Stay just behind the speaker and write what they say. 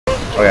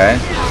Okay.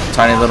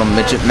 Tiny little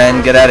midget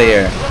men, get out of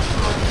here.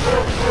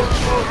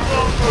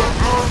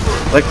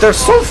 Like, they're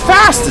so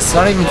fast, it's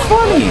not even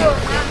funny.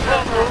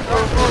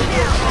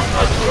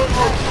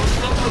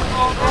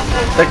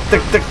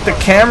 The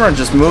camera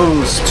just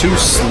moves too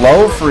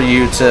slow for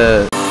you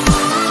to...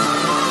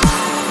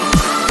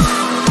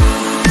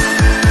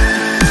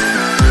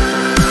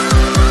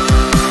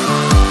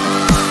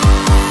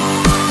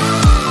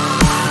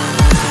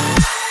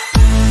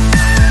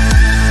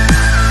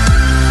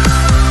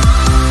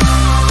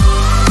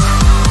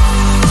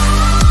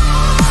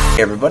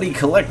 Everybody,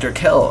 Collector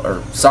Kel,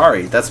 or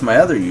sorry, that's my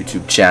other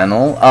YouTube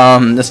channel,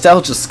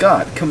 Nostalgia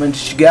Scott, coming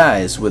to you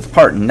guys with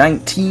part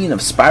 19 of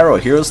Spyro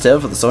Hero's Tale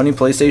for the Sony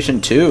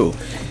PlayStation 2.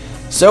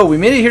 So, we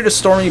made it here to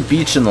Stormy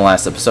Beach in the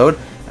last episode,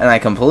 and I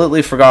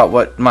completely forgot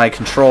what my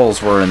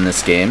controls were in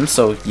this game,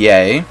 so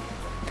yay.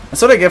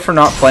 That's what I get for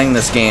not playing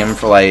this game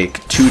for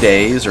like 2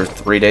 days or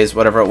 3 days,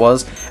 whatever it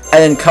was,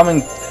 and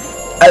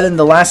then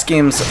the last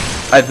games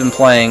I've been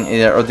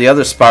playing, or the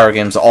other Spyro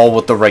games, all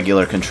with the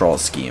regular control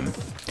scheme.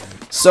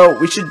 So,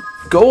 we should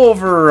go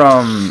over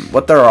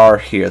what there are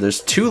here. There's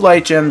 2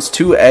 light gems,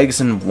 2 eggs,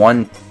 and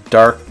 1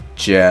 dark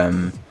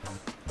gem.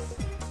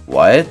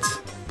 What?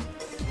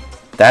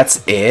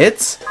 That's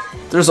it?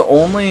 There's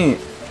only...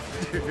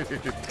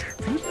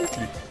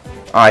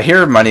 I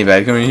hear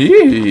Moneybag going,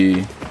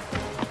 yee.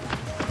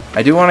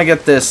 I do want to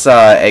get this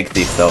egg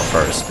thief, though,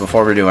 first,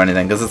 before we do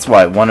anything, because it's,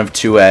 what, 1 of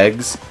 2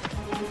 eggs?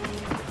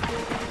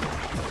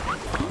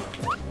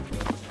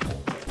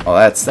 Oh,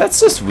 that's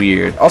just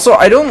weird. Also,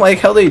 I don't like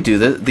how they do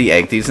the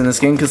egg thieves in this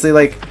game, because they,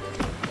 like,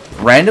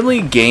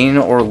 randomly gain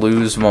or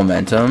lose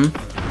momentum.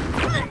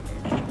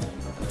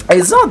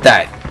 It's not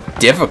that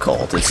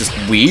difficult, it's just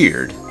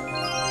weird.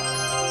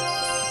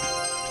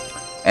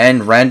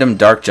 And random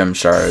dark gem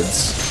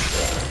shards.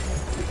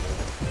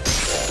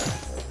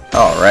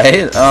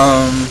 Alright,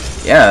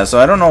 yeah, so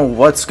I don't know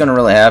what's gonna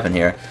really happen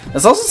here.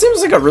 This also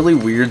seems like a really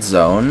weird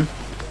zone.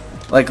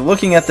 Like,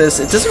 looking at this,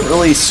 it doesn't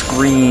really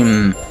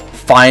scream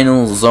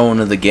final zone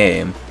of the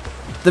game.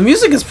 The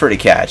music is pretty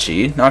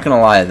catchy, not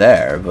gonna lie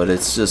there, but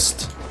it's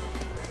just...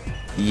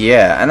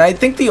 yeah, and I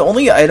think the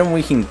only item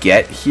we can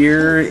get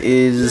here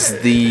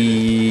is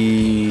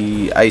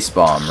the ice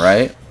bomb,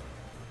 right?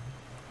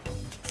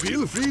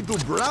 Feel free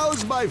to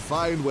browse my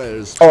fine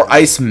wares. Or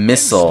ice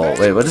missile.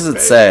 Wait, what does it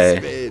say?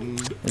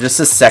 It just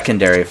says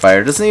secondary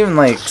fire. It doesn't even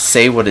like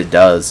say what it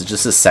does. It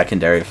just says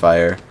secondary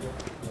fire.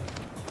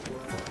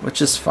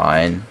 Which is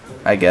fine,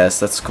 I guess.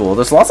 That's cool.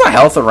 There's lots of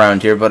health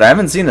around here, but I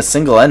haven't seen a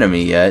single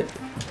enemy yet.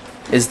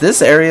 Is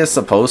this area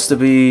supposed to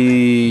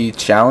be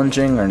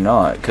challenging or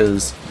not?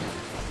 Because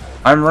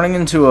I'm running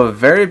into a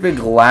very big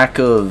lack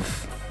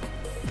of,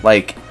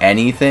 like,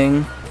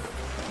 anything.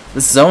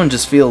 This zone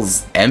just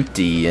feels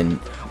empty and...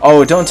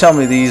 oh, don't tell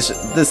me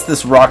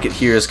this rocket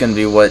here is going to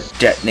be what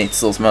detonates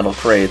those metal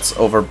crates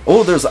over...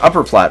 oh, there's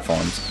upper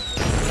platforms.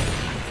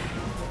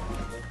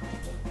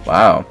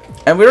 Wow.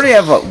 And we already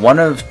have, what, 1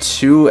 of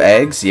 2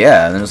 eggs?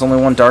 Yeah, and there's only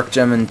 1 dark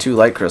gem and 2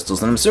 light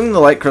crystals. And I'm assuming the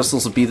light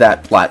crystals would be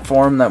that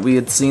platform that we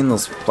had seen,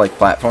 those, like,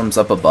 platforms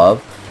up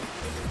above.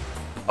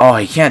 Oh,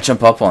 you can't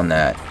jump up on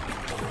that.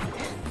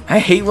 I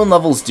hate when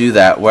levels do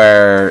that,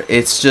 where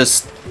it's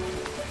just...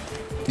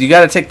 you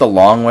gotta take the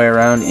long way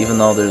around, even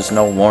though there's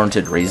no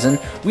warranted reason.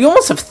 We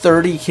almost have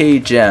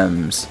 30k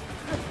gems.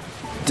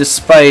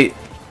 Despite...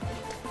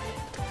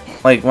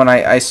 like, when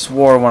I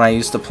swore when I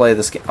used to play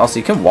this game... also,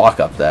 you can walk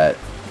up that.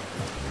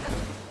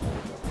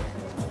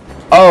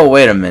 Oh,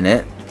 wait a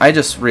minute. I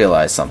just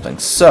realized something.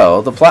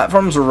 So, the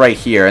platforms are right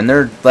here, and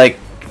they're, like,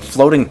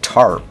 floating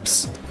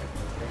tarps.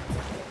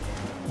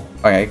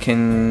 Okay,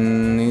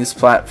 can these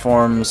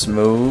platforms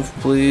move,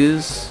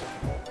 please?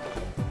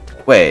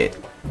 Wait.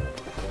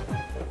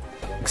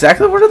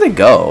 Exactly where do they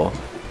go?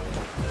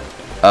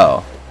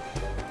 Oh.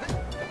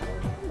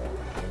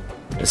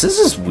 This is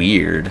just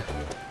weird.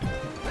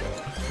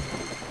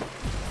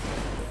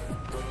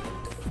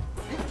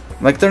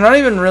 Like, they're not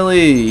even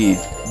really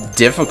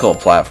difficult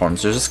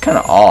platforms. They're just kind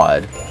of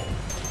odd.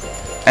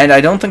 And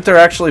I don't think they're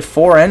actually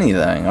for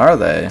anything, are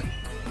they?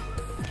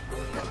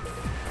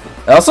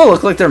 They also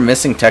look like they're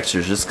missing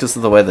textures just because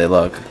of the way they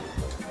look.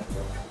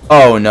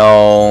 Oh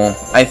no,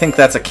 I think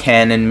that's a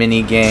canon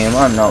mini game.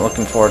 I'm not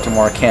looking forward to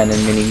more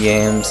canon mini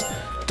games.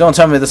 Don't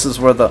tell me this is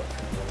where the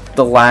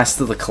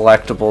last of the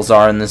collectibles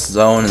are in this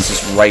zone. It's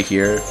just right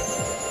here.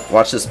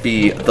 Watch this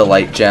be the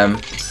light gem.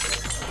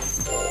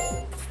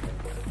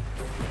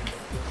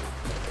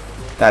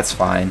 That's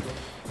fine.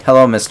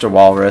 Hello, Mr.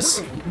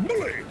 Walrus.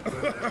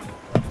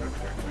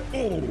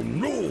 Oh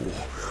no!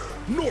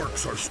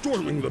 Norks are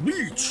storming the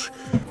beach!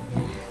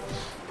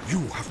 You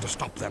have to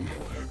stop them.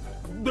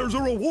 There's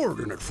a reward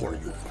in it for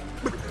you.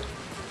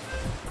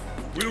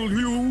 Will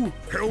you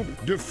help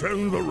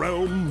defend the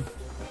realm?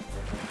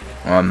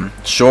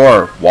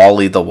 Sure,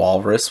 Wally the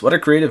Walrus. What a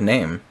creative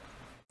name.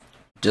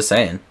 Just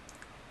saying.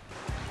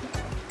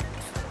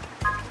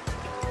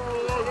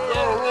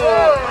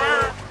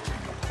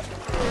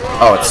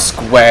 Oh, it's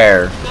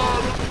square.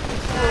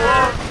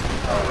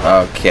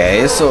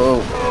 Okay,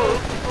 so...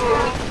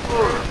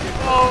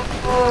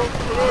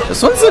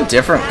 This one's a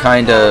different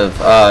kind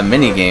of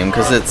mini-game,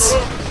 because it's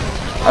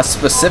a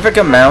specific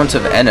amount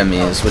of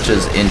enemies, which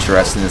is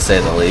interesting to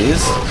say the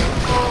least.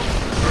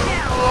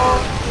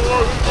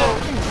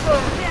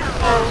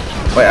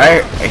 Wait,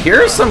 I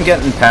hear some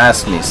getting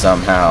past me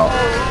somehow.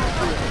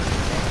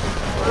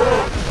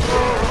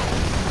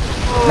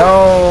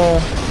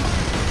 No!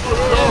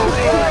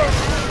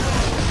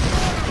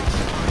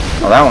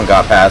 Well, that one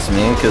got past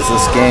me, because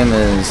this game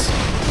is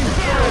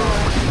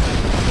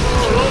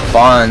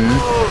fun.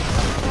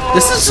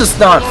 This is just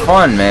not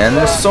fun, man.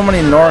 There's so many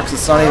Norks,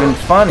 it's not even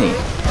funny.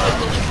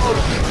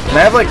 Can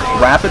I have, like,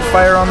 rapid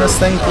fire on this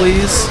thing,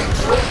 please?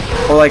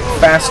 Or, like,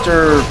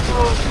 faster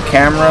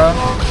camera?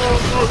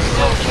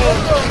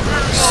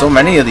 So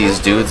many of these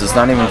dudes, it's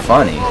not even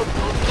funny.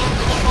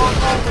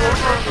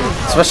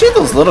 Especially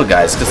those little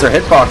guys, because their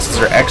hitboxes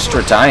are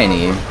extra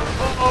tiny.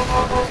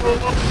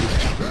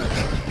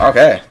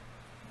 Okay.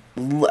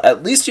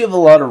 At least you have a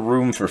lot of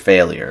room for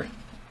failure.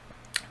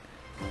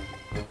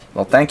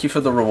 Well, thank you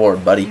for the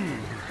reward, buddy.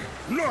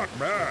 Not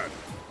bad.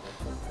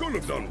 Could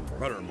have done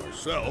better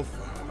myself.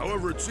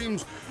 However, it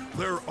seems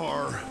there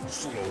are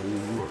slow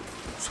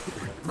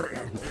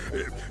learners.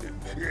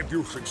 If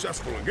you're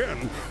successful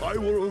again, I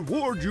will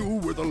reward you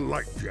with a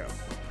light gem.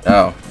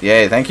 Oh,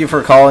 yay. Thank you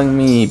for calling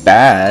me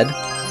bad.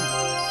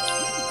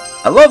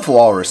 I love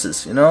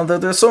walruses, you know,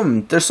 they're so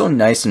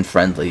nice and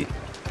friendly.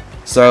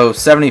 So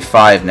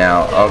 75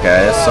 now.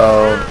 Okay,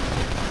 so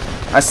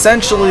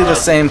essentially the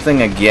same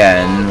thing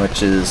again,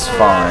 which is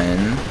fine.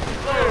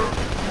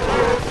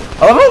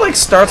 I love how it like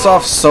starts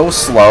off so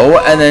slow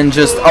and then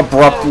just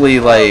abruptly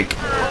like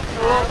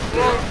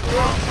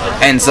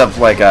ends up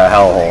like a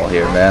hellhole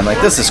here, man. Like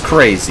this is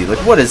crazy.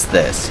 Like what is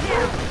this?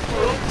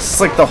 This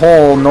is like the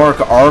whole Nork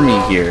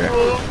army here.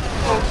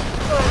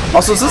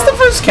 Also, is this the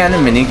first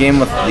canon minigame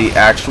with the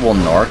actual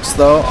Norks,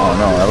 though? Oh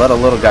no, I let a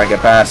little guy get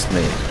past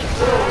me.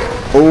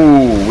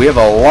 Ooh, we have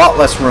a lot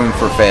less room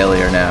for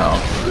failure now.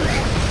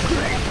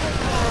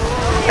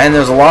 And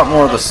there's a lot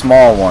more of the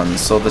small ones,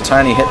 so the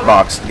tiny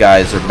hitbox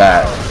guys are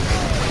back.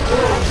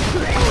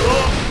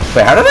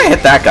 Wait, how did I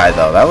hit that guy,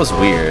 though? That was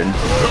weird.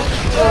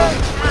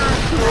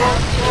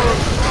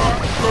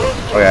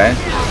 Okay,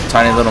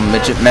 tiny little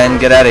midget men,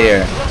 get out of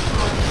here.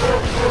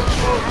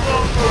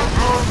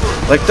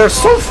 Like, they're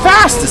so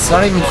fast, it's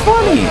not even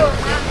funny.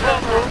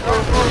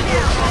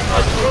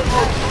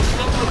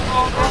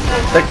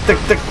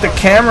 The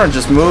camera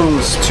just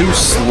moves too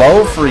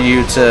slow for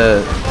you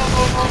to,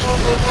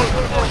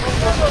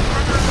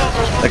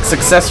 like,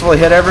 successfully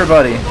hit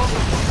everybody.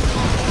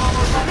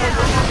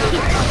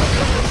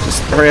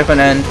 Just hurry up and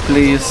end,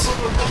 please.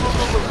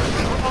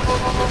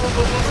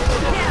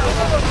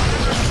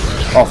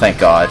 Oh, thank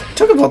God. It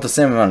took about the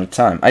same amount of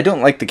time. I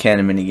don't like the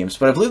canon minigames,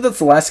 but I believe that's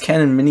the last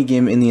canon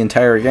minigame in the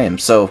entire game.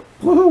 So,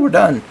 woohoo, we're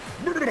done.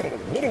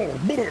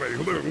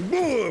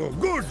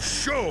 Good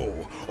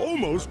show.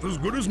 Almost as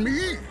good as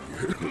me.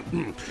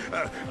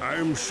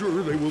 I'm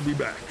sure they will be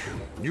back.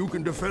 You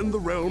can defend the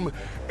realm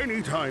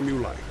anytime you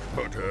like,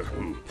 but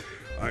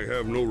I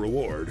have no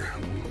reward.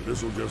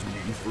 This will just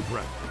be for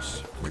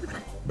practice.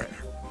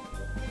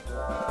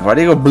 Why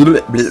do you go bleh,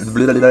 bleh,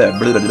 bleh, bleh,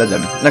 bleh,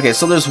 bleh. Okay,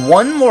 so there's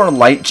one more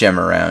light gem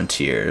around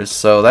here,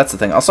 so that's the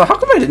thing. Also, how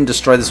come I didn't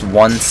destroy this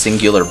one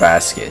singular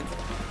basket?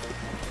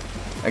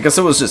 I guess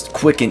it was just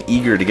quick and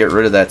eager to get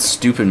rid of that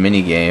stupid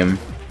minigame.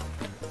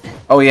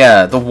 Oh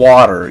yeah, the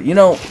water. You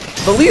know,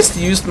 the least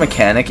used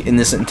mechanic in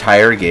this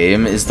entire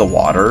game is the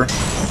water.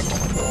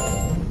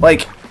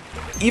 Like,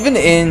 even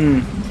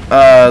in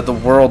the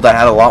world that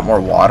had a lot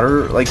more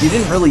water, like, you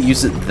didn't really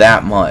use it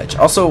that much.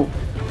 Also,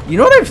 you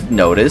know what I've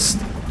noticed?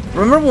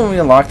 Remember when we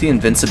unlocked the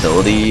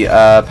invincibility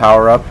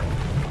power-up?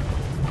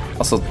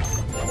 Also,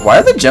 why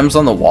are the gems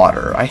on the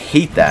water? I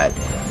hate that.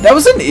 That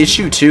was an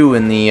issue, too,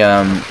 in the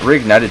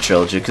Reignited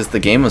trilogy, because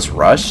the game was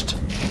rushed.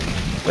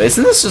 Wait,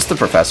 isn't this just the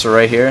professor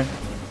right here?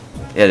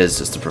 It is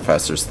just the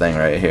professor's thing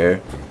right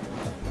here.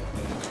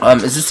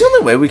 Is this the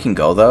only way we can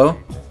go, though?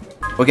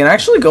 We can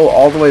actually go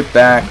all the way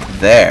back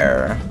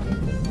there.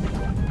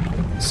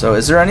 So,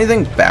 is there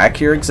anything back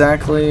here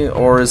exactly?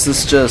 Or is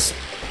this just...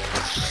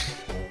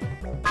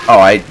 Oh,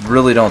 I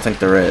really don't think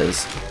there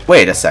is.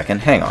 Wait a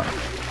second, hang on.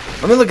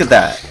 Let me look at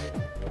that.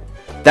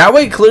 That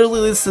way clearly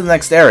leads to the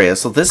next area,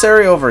 so this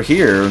area over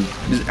here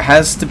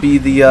has to be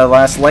the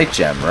last light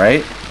gem,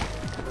 right?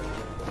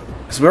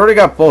 Because we already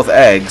got both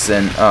eggs,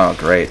 and... Oh,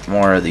 great.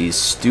 More of these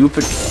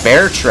stupid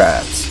bear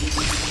traps.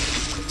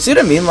 See what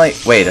I mean? Like,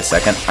 wait a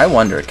second. I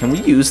wonder, can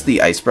we use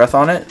the ice breath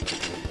on it?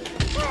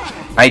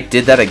 I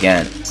did that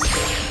again.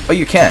 Oh,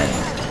 you can.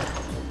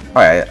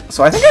 Alright,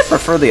 so I think I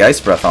prefer the ice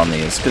breath on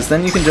these, because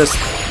then you can just,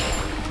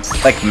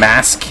 like,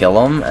 mass kill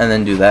them and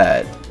then do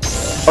that.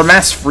 Or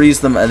mass freeze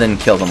them and then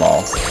kill them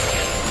all.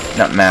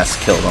 Not mass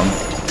kill them.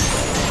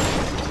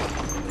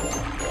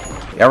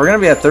 Yeah, we're gonna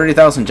be at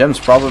 30,000 gems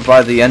probably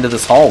by the end of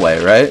this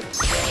hallway, right?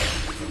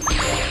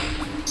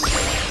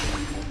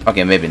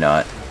 Okay, maybe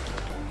not.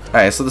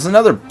 Alright, so there's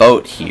another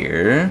boat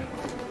here.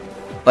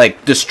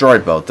 Like,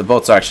 destroyed boat. The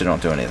boats actually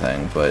don't do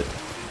anything, but...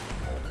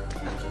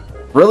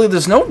 really,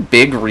 there's no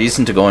big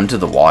reason to go into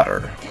the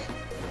water.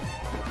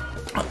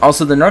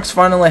 Also, the Narcs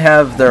finally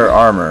have their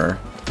armor.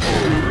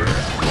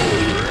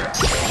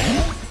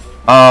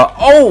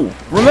 Oh!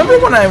 Remember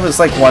when I was,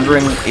 like,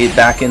 wondering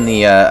back in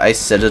the Ice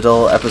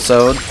Citadel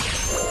episode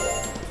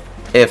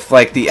if,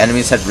 like, the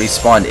enemies had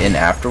respawned in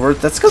afterward?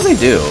 That's because they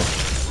do.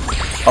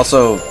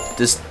 Also,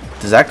 does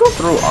that go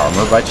through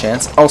armor by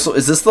chance? Also,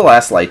 is this the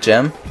last light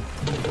gem?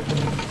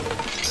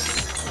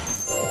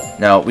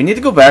 No, we need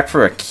to go back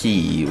for a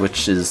key,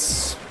 which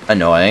is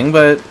annoying,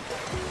 but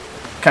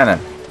kind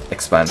of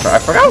explanatory. I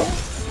forgot.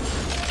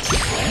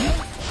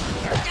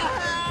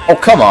 Oh,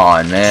 come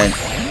on, man.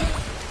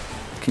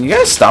 Can you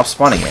guys stop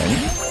spawning in?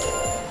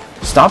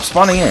 Stop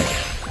spawning in.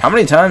 How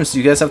many times do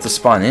you guys have to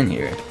spawn in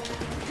here?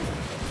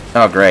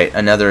 Oh, great.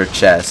 Another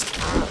chest.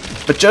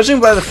 But judging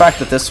by the fact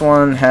that this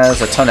one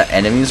has a ton of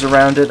enemies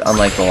around it,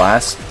 unlike the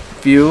last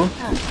few,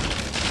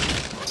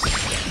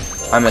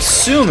 I'm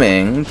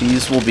assuming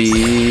this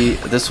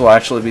will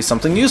actually be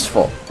something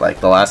useful.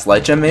 Like the last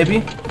light gem,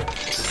 maybe?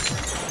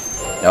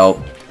 Nope.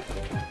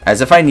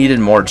 As if I needed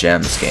more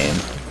gems, game.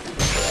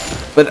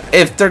 But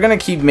if they're gonna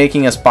keep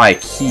making us buy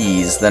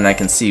keys, then I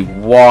can see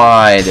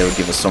why they would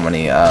give us so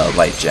many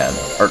light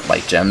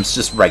gems,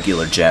 just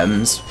regular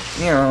gems.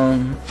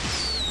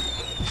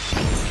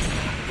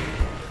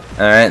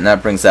 Alright, and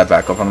that brings that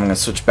back up. I'm gonna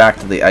switch back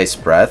to the Ice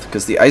Breath,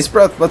 because the Ice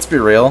Breath, let's be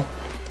real,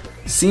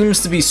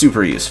 seems to be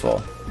super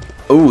useful.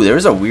 Oh, there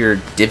was a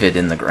weird divot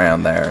in the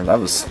ground there. That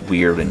was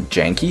weird and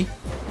janky.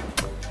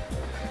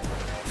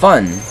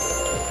 Fun.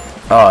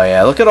 Oh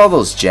yeah, look at all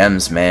those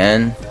gems,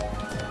 man.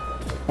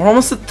 We're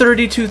almost at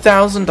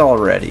 32,000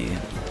 already.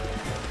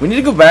 We need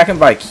to go back and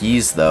buy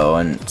keys, though,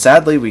 and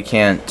sadly we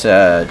can't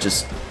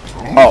just...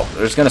 Oh,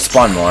 there's gonna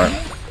spawn more.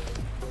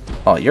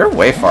 Oh, you're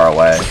way far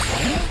away.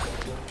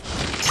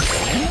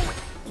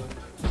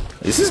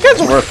 At least these guys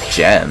are worth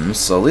gems,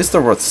 so at least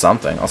they're worth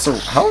something. Also,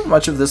 how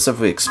much of this have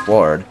we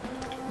explored?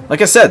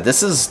 Like I said,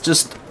 this is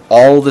just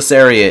all this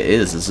area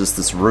is just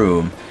this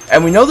room.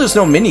 And we know there's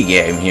no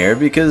mini-game here,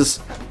 because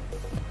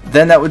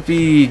then that would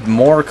be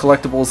more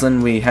collectibles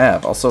than we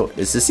have. Also,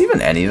 is this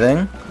even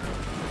anything?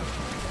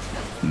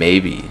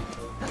 Maybe.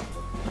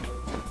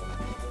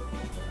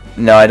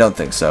 No, I don't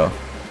think so.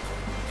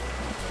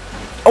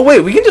 Oh wait,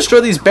 we can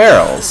destroy these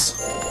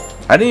barrels.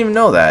 I didn't even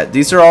know that.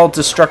 These are all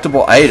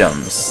destructible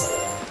items.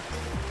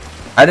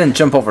 I didn't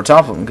jump over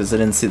top of them because I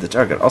didn't see the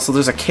target. Also,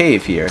 there's a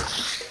cave here.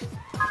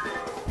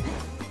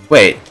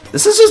 Wait,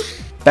 this is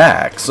just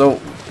back. So,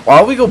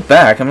 while we go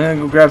back, I'm going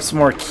to go grab some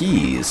more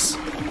keys.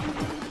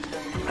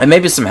 And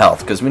maybe some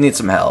health, because we need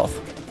some health.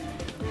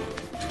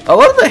 A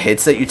lot of the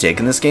hits that you take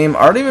in this game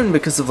aren't even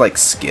because of, like,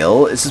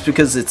 skill. It's just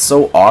because it's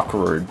so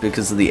awkward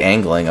because of the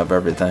angling of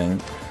everything.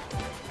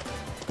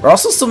 We're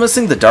also still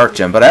missing the Dark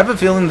Gem, but I have a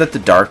feeling that the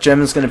Dark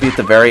Gem is going to be at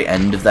the very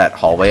end of that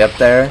hallway up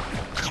there.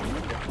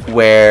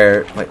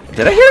 Where... Wait,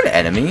 did I hear an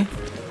enemy?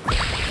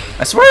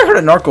 I swear I heard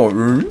a narc go...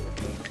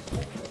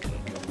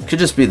 Could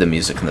just be the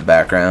music in the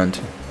background.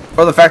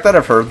 Or the fact that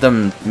I've heard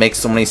them make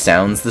so many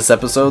sounds this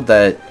episode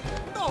that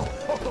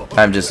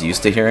I'm just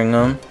used to hearing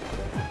them.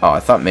 Oh, I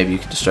thought maybe you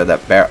could destroy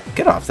that barrel.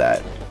 Get off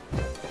that.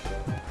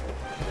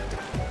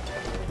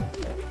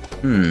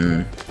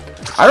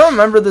 I don't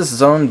remember this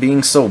zone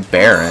being so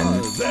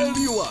barren.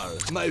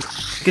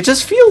 It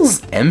just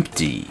feels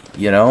empty,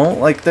 you know?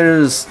 Like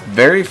there's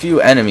very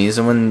few enemies,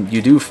 and when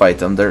you do fight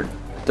them,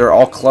 they're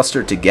all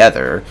clustered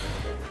together.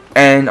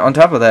 And on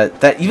top of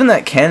that, even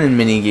that cannon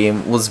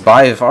minigame was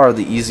by far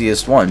the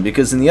easiest one,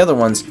 because in the other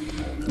ones,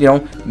 you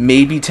know,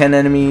 maybe 10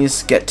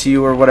 enemies get to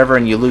you or whatever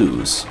and you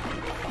lose.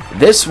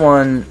 This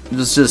one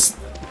was just,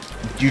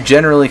 you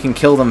generally can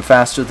kill them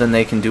faster than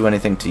they can do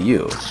anything to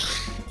you.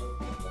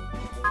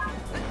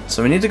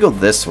 So we need to go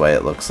this way,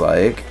 it looks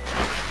like.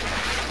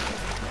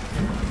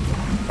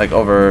 Like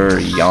over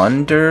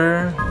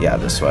yonder? Yeah,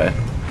 this way.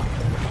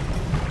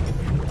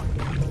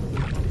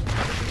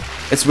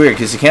 It's weird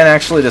because you can't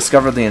actually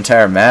discover the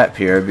entire map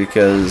here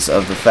because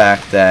of the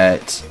fact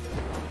that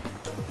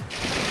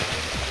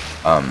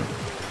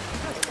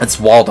it's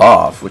walled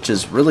off, which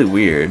is really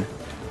weird.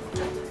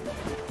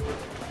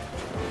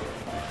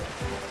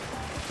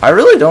 I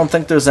really don't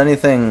think there's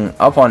anything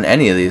up on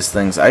any of these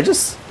things.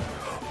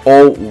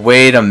 Oh,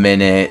 wait a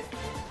minute.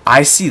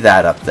 I see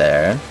that up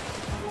there.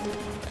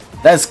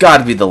 That's got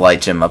to be the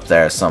light gem up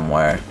there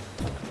somewhere.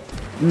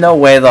 No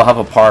way they'll have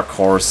a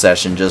parkour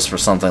session just for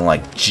something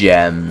like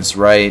gems,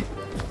 right?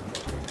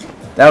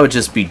 That would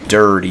just be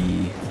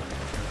dirty.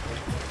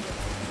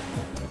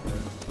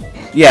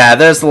 Yeah,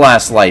 there's the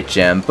last light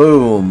gem.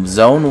 Boom.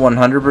 Zone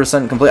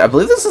 100% complete. I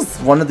believe this is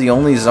one of the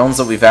only zones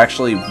that we've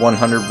actually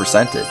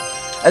 100%ed.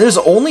 And there's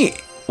only,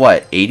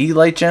 what, 80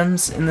 light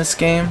gems in this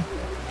game?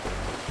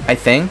 I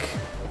think.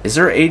 Is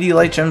there 80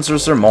 light gems or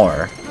is there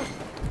more?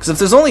 Because if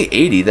there's only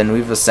 80, then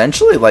we've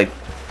essentially, like...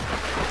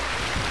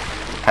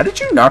 How did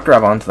you not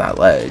grab onto that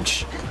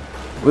ledge?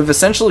 We've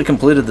essentially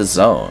completed the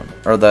zone,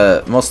 or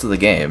most of the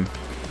game.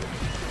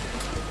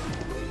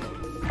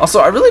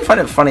 Also, I really find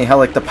it funny how,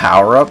 like, the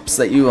power-ups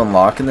that you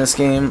unlock in this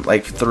game,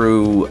 like,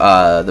 through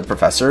the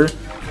professor,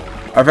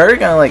 are very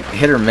kind of like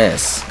hit or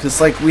miss.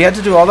 Because like we had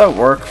to do all that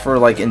work for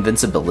like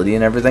invincibility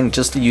and everything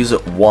just to use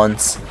it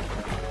once.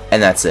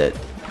 And that's it.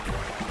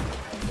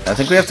 I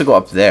think we have to go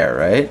up there,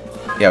 right?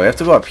 Yeah, we have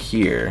to go up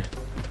here.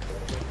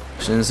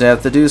 Which means we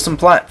have to do some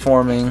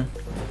platforming.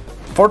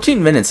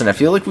 14 minutes and I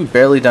feel like we've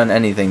barely done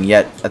anything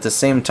yet. At the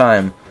same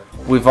time,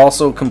 we've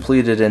also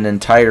completed an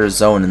entire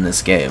zone in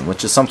this game.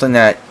 Which is something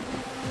that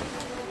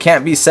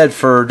can't be said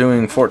for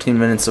doing 14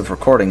 minutes of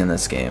recording in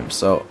this game.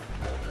 So,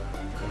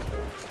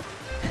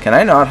 can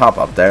I not hop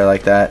up there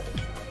like that?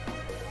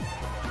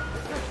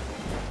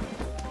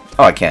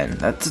 Oh, I can.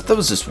 That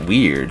was just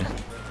weird.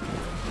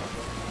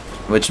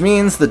 Which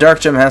means the dark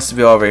gem has to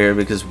be over here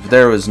because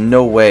there was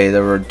no way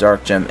there were a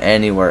dark gem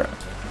anywhere.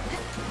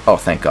 Oh,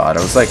 thank God.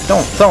 I was like,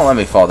 don't let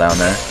me fall down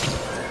there.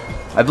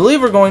 I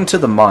believe we're going to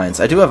the mines.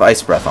 I do have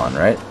ice breath on,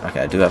 right?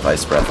 Okay, I do have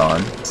ice breath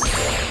on.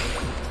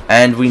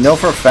 And we know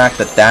for a fact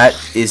that that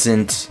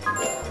isn't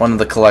one of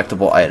the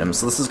collectible items.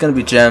 So this is going to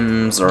be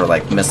gems or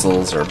like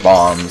missiles or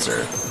bombs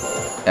or...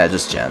 yeah,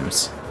 just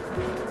gems.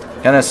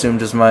 Kind of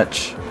assumed as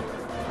much.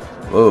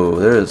 Whoa,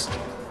 there's...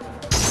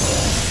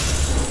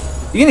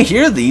 You can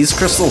hear these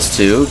crystals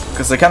too,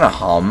 because they kind of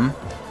hum.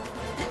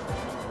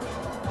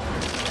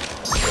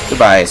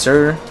 Goodbye,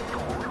 sir.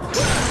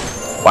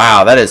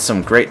 Wow, that is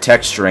some great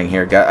texturing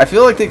here, guys. I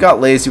feel like they got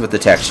lazy with the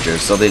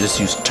textures, so they just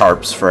used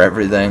tarps for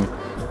everything.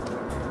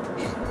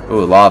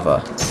 Ooh,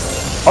 lava.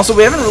 Also,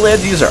 we haven't really had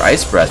to use our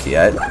ice breath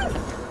yet.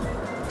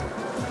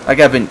 Like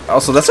I've been...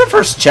 also, that's our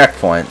first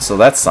checkpoint, so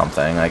that's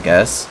something, I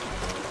guess.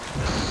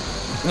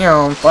 You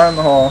know, fire in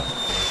the hole.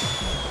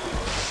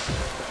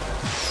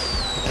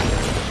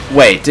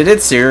 Wait, did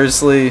it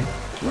seriously?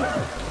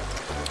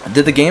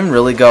 Did the game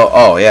really go,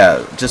 oh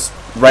yeah, just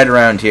right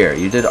around here.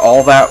 You did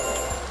all that,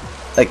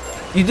 like,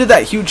 you did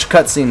that huge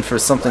cutscene for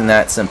something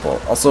that simple.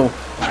 Also,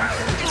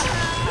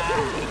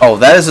 oh,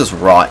 that is just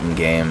rotten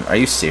game. Are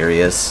you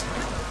serious?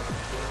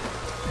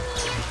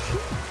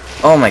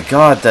 Oh my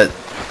God, that,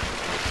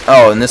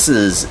 oh, and this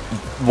is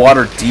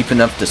water deep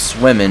enough to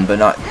swim in, but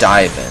not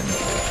dive in.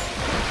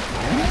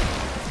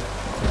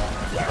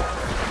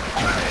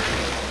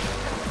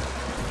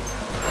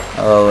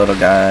 Hello, little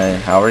guy.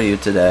 How are you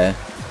today?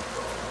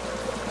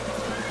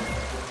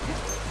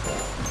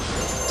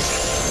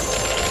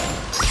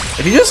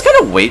 If you just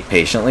kind of wait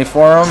patiently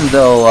for them,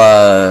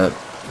 they'll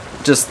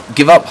just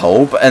give up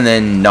hope and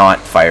then not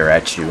fire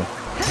at you.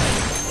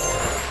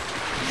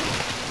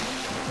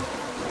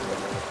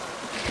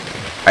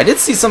 I did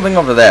see something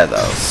over there,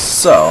 though.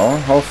 So,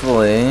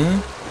 hopefully...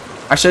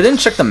 actually, I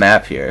didn't check the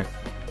map here.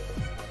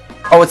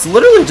 Oh, it's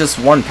literally just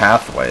one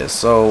pathway,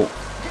 so...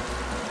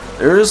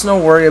 there is no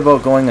worry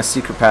about going a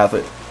secret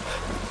pathway.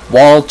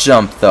 Wall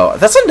jump, though.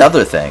 That's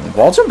another thing.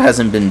 Wall jump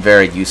hasn't been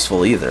very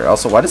useful either.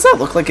 Also, why does that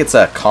look like it's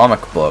a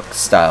comic book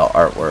style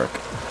artwork?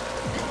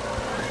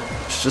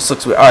 Which just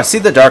looks weird. Oh, I see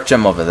the dark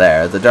gem over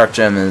there. The dark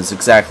gem is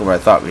exactly where I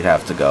thought we'd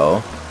have to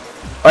go.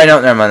 Oh,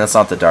 no, never mind. That's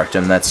not the dark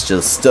gem. That's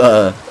just,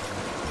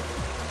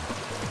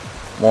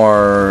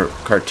 more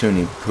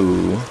cartoony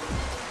poo.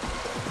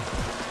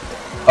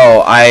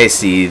 Oh, I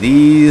see.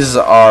 These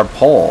are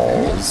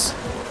poles.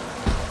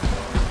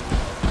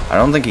 I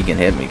don't think he can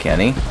hit me,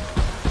 can he?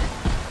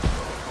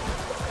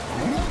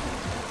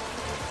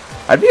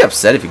 I'd be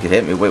upset if he could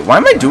hit me. Wait, why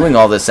am I doing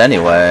all this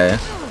anyway?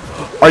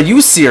 Are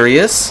you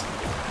serious?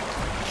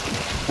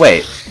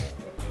 Wait.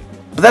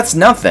 But that's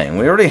nothing.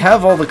 We already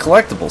have all the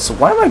collectibles, so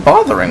why am I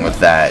bothering with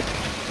that?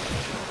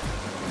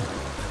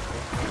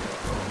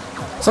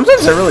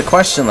 Sometimes I really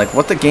question, like,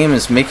 what the game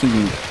is making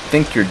you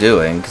think you're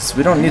doing, because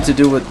we don't need to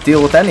deal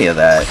with any of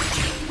that.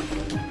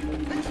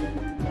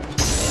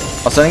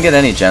 Also, I didn't get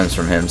any gems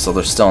from him, so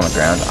they're still on the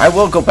ground. I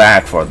will go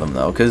back for them,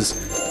 though,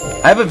 because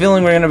I have a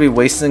feeling we're going to be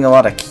wasting a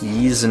lot of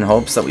keys in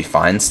hopes that we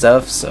find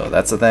stuff, so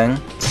that's a thing.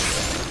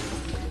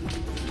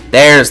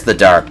 There's the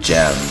dark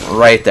gem,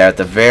 right there at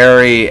the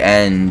very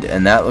end,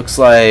 and that looks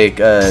like,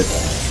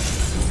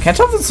 can't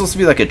tell if it's supposed to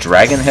be like a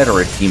dragon head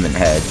or a demon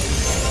head.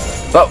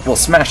 But we'll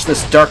smash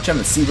this dark gem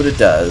and see what it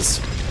does.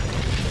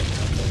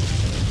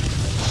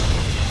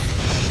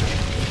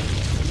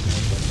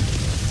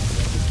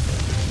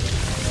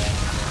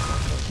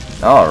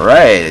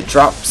 Alright, it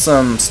dropped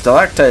some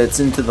stalactites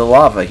into the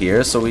lava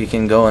here so we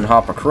can go and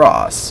hop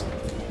across.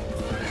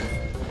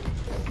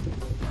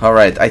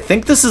 Alright, I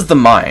think this is the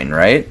mine,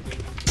 right?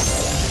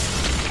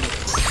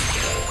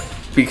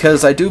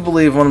 Because I do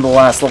believe one of the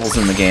last levels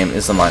in the game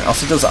is the mine.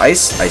 Also, does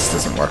ice? Ice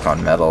doesn't work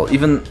on metal.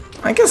 Even,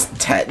 I guess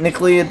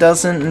technically it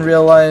doesn't in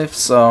real life,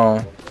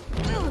 so...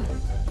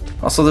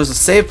 Also, there's a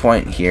save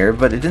point here,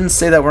 but it didn't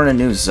say that we're in a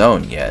new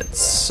zone yet,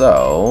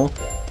 so...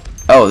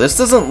 Oh, this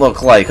doesn't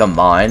look like a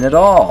mine at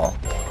all.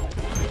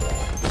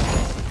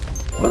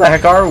 Where the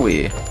heck are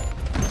we?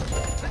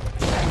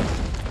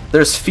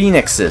 There's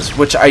phoenixes,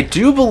 which I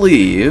do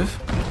believe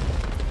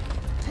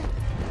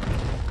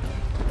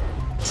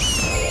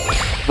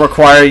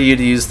require you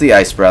to use the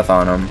ice breath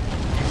on them.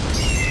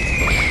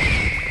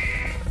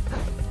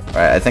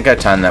 Alright, I think I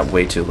timed that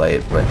way too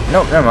late, but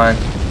nope, never mind.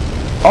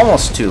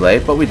 Almost too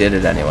late, but we did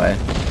it anyway.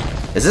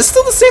 Is this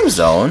still the same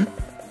zone?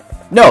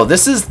 No,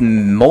 this is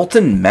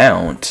Molten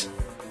Mount,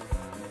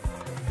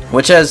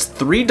 which has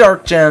 3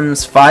 dark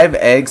gems, 5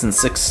 eggs, and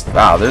 6...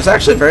 Wow, there's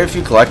actually very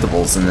few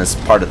collectibles in this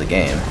part of the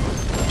game.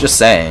 Just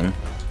saying.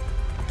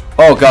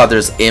 Oh god,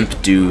 there's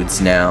imp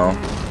dudes now.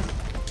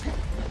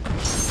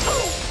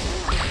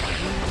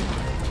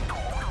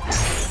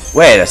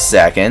 Wait a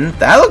second.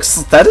 That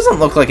doesn't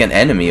look like an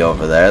enemy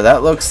over there.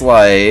 That looks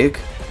like...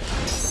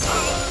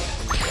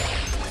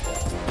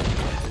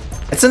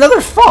 It's another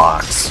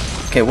fox.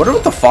 Okay, what are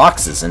with the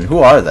foxes and who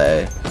are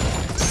they?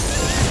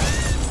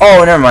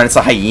 Oh, never mind, it's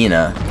a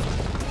hyena.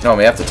 No,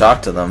 we have to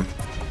talk to them.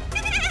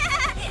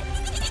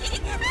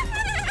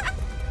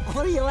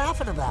 What are you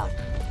laughing about?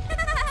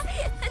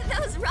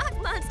 Those rock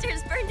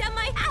monsters burned down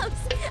my house.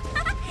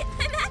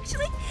 I'm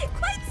actually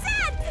quite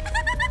sad.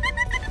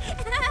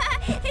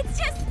 It's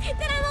just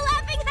that I'm a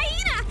laughing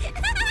hyena.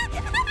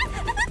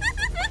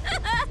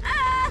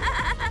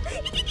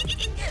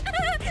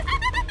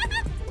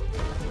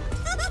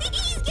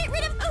 Please get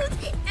rid of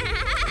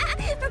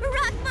those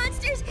rock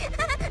monsters.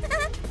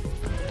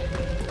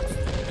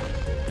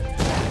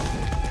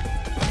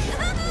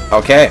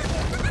 Okay,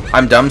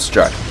 I'm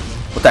dumbstruck.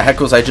 What the heck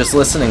was I just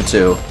listening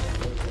to?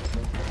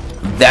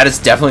 That is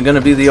definitely going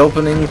to be the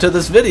opening to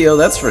this video,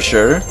 that's for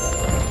sure.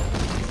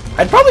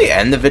 I'd probably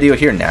end the video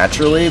here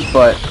naturally,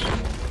 but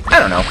I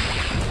don't know.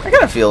 I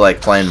kind of feel like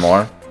playing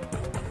more.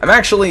 I'm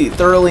actually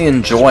thoroughly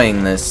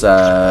enjoying this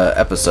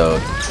episode.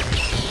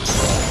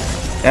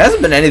 It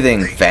hasn't been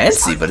anything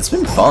fancy, but it's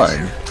been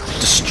fun.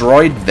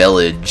 Destroyed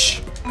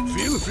Village.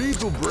 Feel free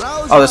to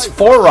browse. Oh, there's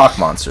 4 rock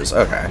monsters.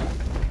 Okay.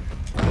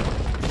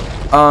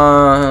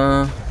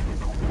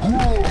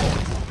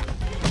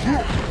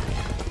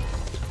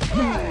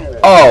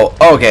 Oh,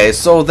 okay,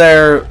 so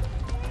they're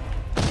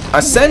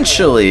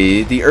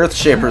essentially the Earth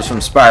Shapers from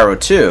Spyro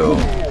 2,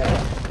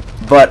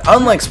 but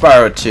unlike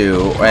Spyro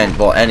 2, and,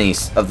 well, any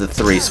of the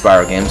 3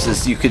 Spyro games,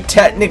 is you could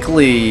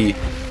technically,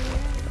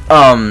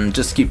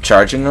 just keep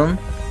charging them.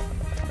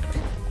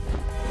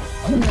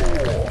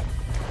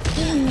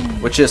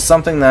 Which is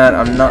something that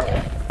I'm not...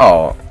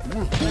 Oh.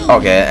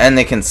 Okay, and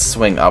they can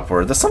swing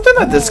upward. That's something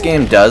that this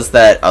game does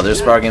that other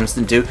Spyro games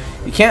didn't do.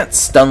 You can't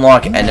stun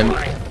lock enemy...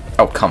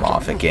 Oh, come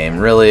off it, game.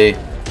 Really?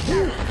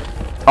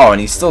 Oh, and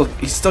he's still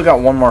got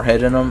one more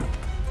hit in him.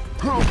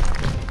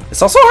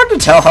 It's also hard to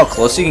tell how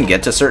close you can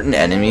get to certain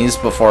enemies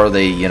before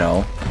they, you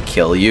know,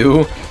 kill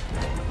you.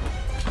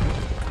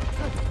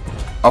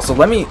 Also,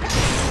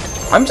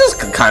 I'm just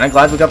kind of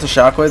glad we got the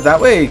shockwave. That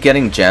way,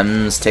 getting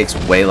gems takes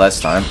way less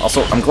time.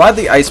 Also, I'm glad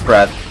the ice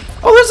breath...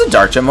 Oh, there's a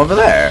dark gem over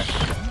there.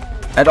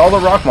 And all the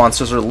rock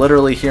monsters are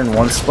literally here in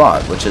one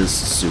spot, which is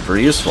super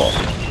useful.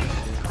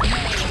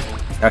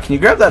 Now, can you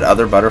grab that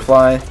other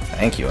butterfly?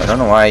 Thank you. I don't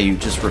know why you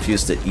just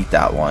refused to eat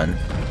that one.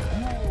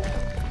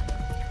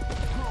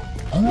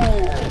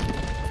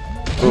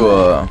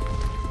 Ooh.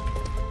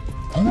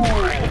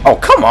 Oh,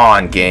 come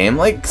on, game.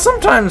 Like,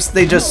 sometimes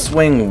they just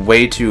swing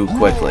way too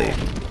quickly.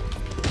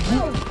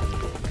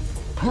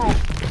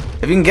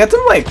 If you can get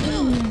them, like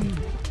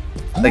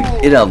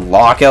in a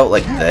lockout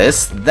like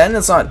this, then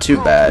it's not too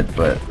bad,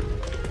 but...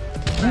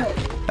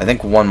 I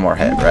think one more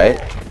hit, right?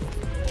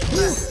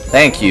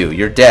 Thank you,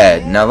 you're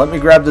dead. Now let me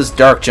grab this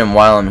dark gem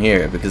while I'm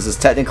here, because this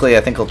technically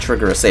I think will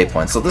trigger a save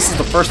point. So this is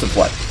the first of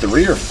what,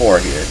 3 or 4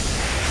 here.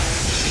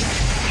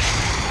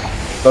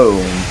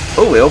 Boom.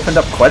 Oh, we opened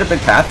up quite a big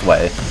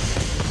pathway.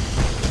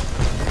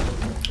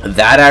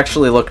 That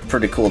actually looked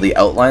pretty cool. The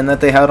outline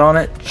that they had on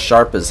it,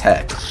 sharp as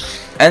heck.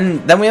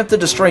 And then we have to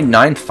destroy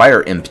 9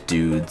 fire imp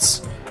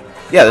dudes.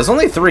 Yeah, there's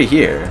only 3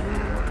 here.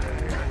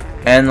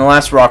 And the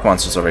last rock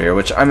monster's over here,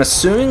 which I'm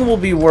assuming will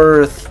be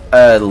worth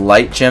a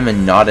light gem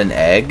and not an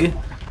egg.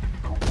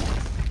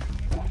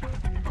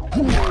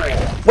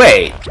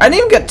 Wait, I didn't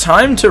even get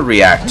time to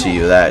react to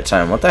you that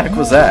time. What the heck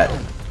was that?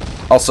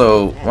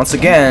 Also, once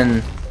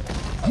again,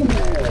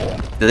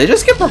 did they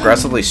just get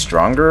progressively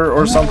stronger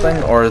or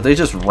something? Or are they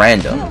just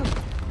random?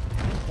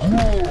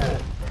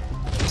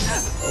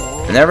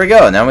 And there we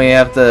go. Now we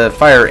have the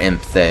fire imp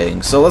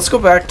thing. So let's go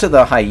back to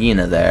the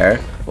hyena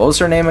there. What was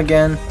her name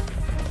again?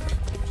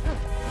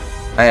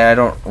 I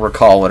don't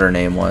recall what her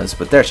name was,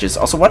 but there she is.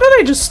 Also, why did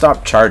I just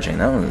stop charging?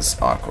 That was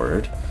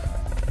awkward,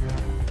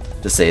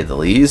 to say the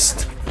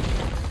least.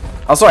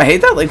 Also, I hate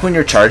that, like, when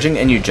you're charging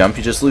and you jump,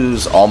 you just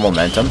lose all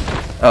momentum.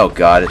 Oh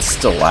god, it's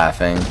still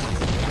laughing.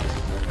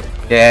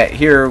 Yeah,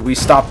 here, we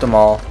stopped them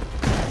all.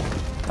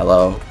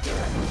 Hello.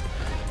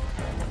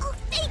 Oh,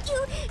 thank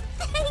you!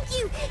 Thank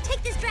you!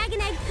 Take this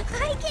dragon egg!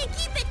 I can't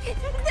keep it!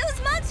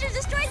 Those monsters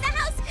destroyed the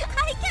house!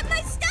 I kept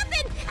my stuff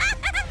in!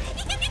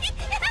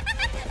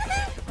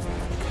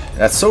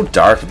 That's so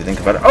dark if you think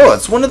about it. Oh,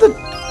 it's one of the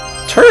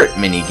turret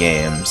mini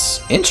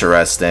games.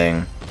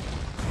 Interesting.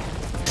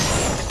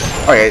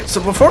 Okay,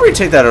 so before we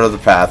take that out of the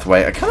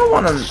pathway, I kind of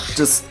want to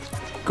just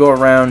go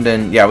around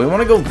and... Yeah, we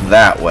want to go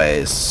that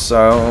way.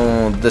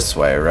 So, this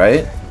way,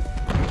 right?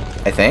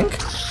 I think?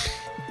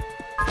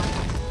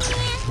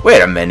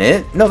 Wait a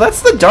minute. No,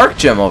 that's the dark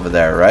gem over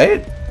there,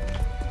 right?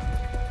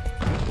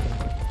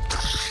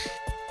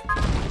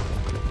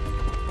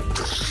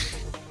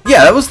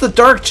 Yeah, that was the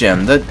Dark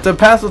Gem, the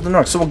Path of the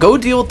North. So we'll go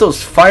deal with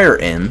those fire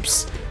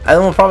imps, and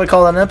then we'll probably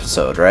call that an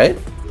episode, right?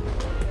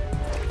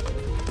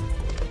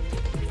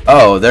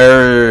 Oh,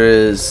 there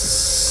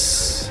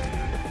is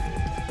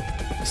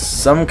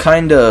some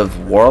kind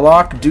of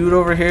warlock dude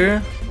over here.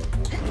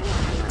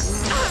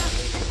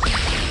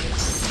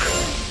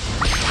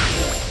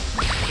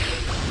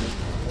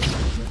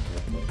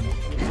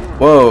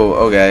 Whoa,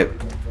 okay.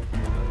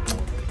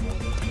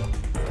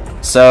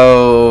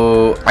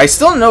 So, I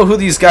still don't know who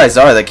these guys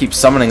are that keep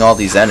summoning all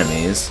these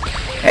enemies.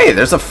 Hey,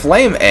 there's a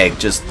flame egg,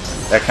 just,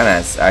 that kind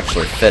of is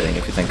actually fitting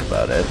if you think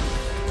about it.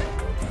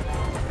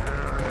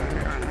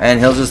 And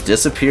he'll just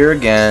disappear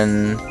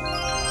again.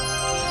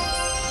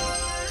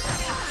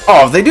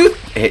 Oh, they do...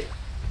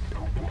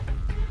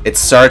 It's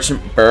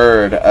Sergeant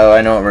Bird. Oh,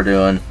 I know what we're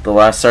doing. The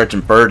last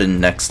Sergeant Bird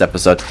in next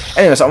episode.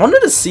 Anyways, I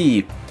wanted to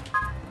see...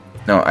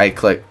 No, I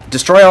click.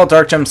 Destroy all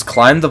dark gems,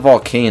 climb the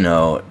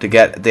volcano to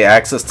get the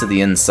access to the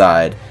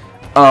inside.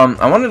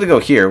 I wanted to go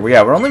here. Well,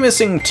 yeah, we're only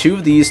missing 2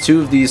 of these, 2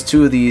 of these,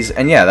 2 of these,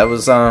 and yeah, that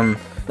was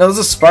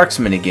a Sparks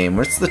minigame.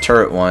 Where's the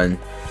turret one?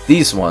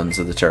 These ones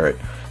are the turret.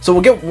 So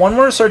we'll get one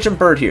more Sergeant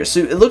Bird here. So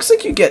it looks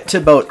like you get to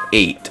about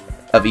 8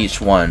 of each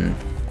one.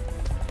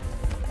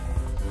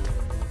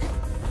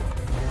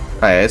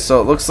 Okay,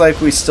 so it looks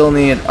like we still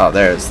need... Oh,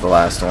 there's the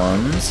last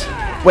ones.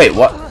 Wait,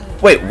 what?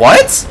 Wait,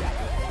 what?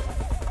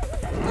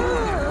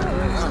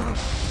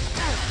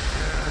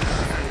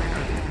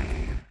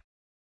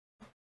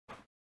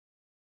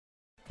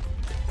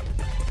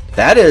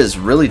 That is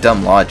really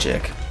dumb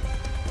logic.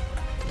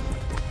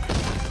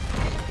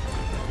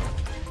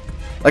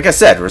 Like I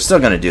said, we're still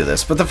gonna do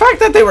this, but the fact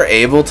that they were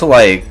able to,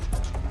 like...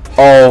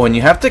 Oh, and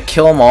you have to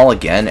kill them all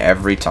again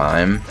every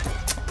time.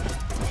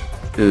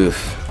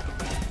 Oof.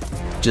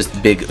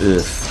 Just big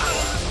oof.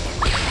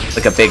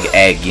 Like a big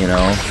egg, you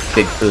know?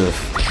 Big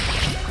oof.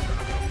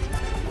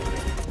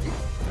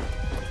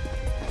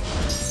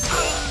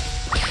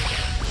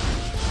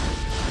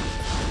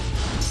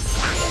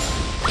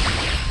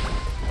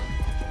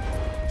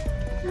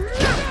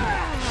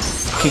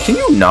 Can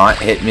you not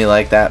hit me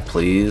like that,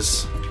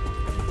 please?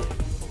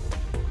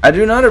 I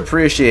do not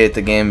appreciate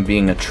the game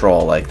being a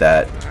troll like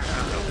that.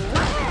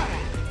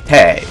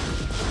 Hey.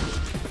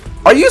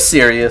 Are you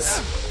serious?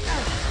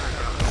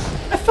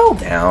 I fell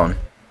down.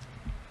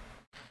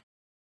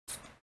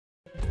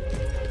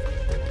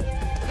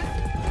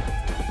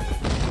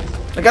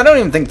 Like, I don't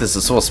even think this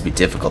is supposed to be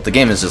difficult. The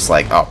game is just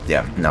like, oh,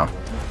 yeah, no.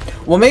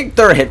 We'll make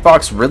their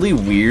hitbox really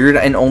weird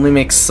and only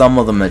make some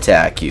of them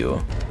attack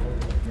you.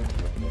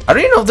 I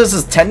don't even know if this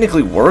is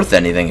technically worth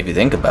anything if you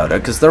think about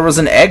it, because there was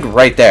an egg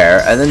right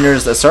there, and then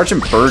there's a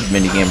Sergeant Bird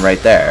minigame right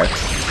there,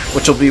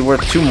 which will be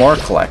worth 2 more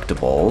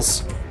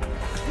collectibles.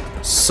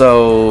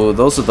 So,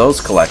 those are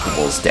those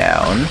collectibles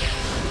down.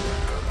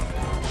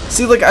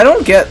 See, like, I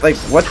don't get, like,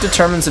 what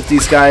determines if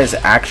these guys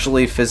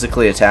actually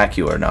physically attack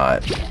you or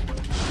not.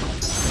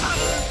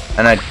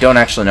 And I don't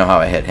actually know how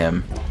I hit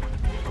him.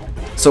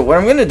 So what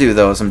I'm going to do,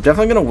 though, is I'm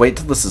definitely going to wait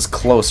till this is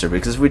closer,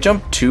 because if we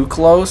jump too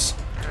close...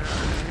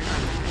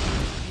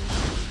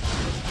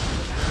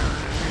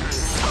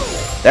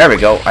 There we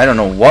go. I don't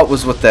know what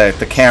was with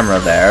the camera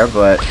there,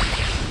 but...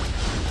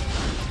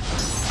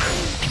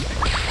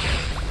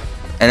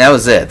 And that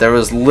was it. There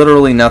was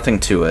literally nothing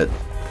to it.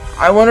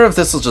 I wonder if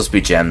this will just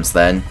be gems,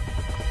 then.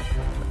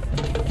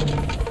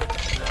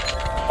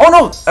 Oh,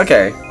 no!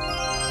 Okay.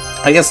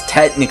 I guess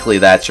technically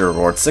that's your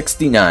reward.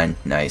 69.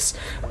 Nice.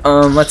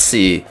 Let's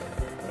see.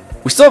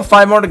 We still have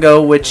 5 more to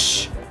go,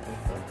 which...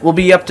 will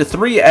be up to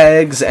 3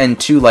 eggs and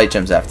 2 light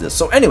gems after this.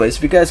 So anyways,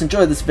 if you guys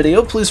enjoyed this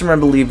video, please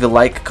remember to leave a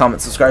like,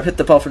 comment, subscribe, hit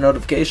the bell for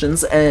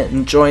notifications,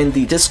 and join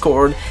the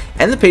Discord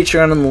and the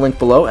Patreon in the link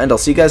below, and I'll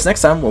see you guys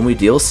next time when we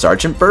deal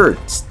Sergeant Bird.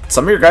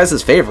 Some of your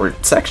guys'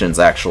 favorite sections,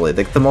 actually.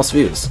 They get the most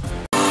views.